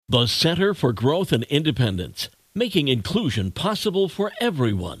The Center for Growth and Independence, making inclusion possible for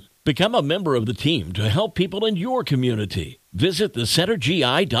everyone. Become a member of the team to help people in your community. Visit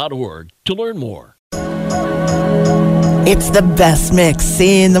thecentergi.org to learn more. It's the best mix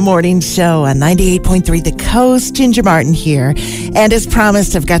in the morning show on 98.3 The Coast. Ginger Martin here. And as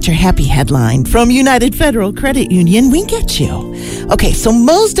promised, I've got your happy headline from United Federal Credit Union. We get you. Okay, so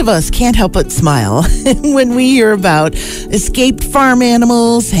most of us can't help but smile when we hear about escaped farm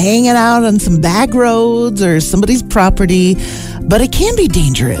animals hanging out on some back roads or somebody's property. But it can be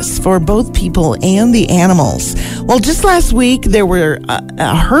dangerous for both people and the animals. Well, just last week, there were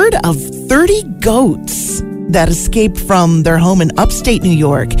a herd of 30 goats that escaped from their home in upstate New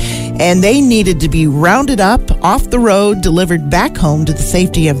York, and they needed to be rounded up off the road, delivered back home to the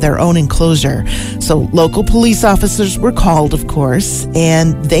safety of their own enclosure. So local police officers were called, of course,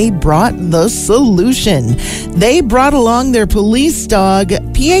 and they brought the solution. They brought along their police dog,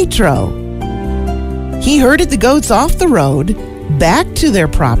 Pietro. He herded the goats off the road, back to their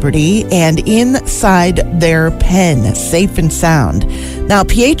property, and inside their pen, safe and sound. Now,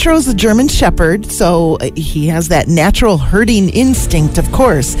 Pietro's a German Shepherd, so he has that natural herding instinct, of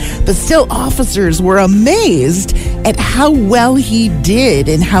course. But still, officers were amazed at how well he did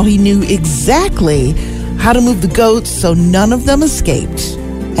and how he knew exactly how to move the goats so none of them escaped.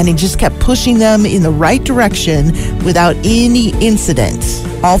 And he just kept pushing them in the right direction without any incident.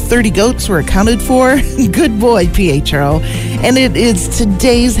 All 30 goats were accounted for. Good boy, Pietro. And it is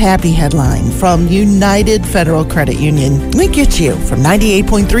today's happy headline from United Federal Credit Union. We get you from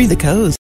 98.3 The Coast.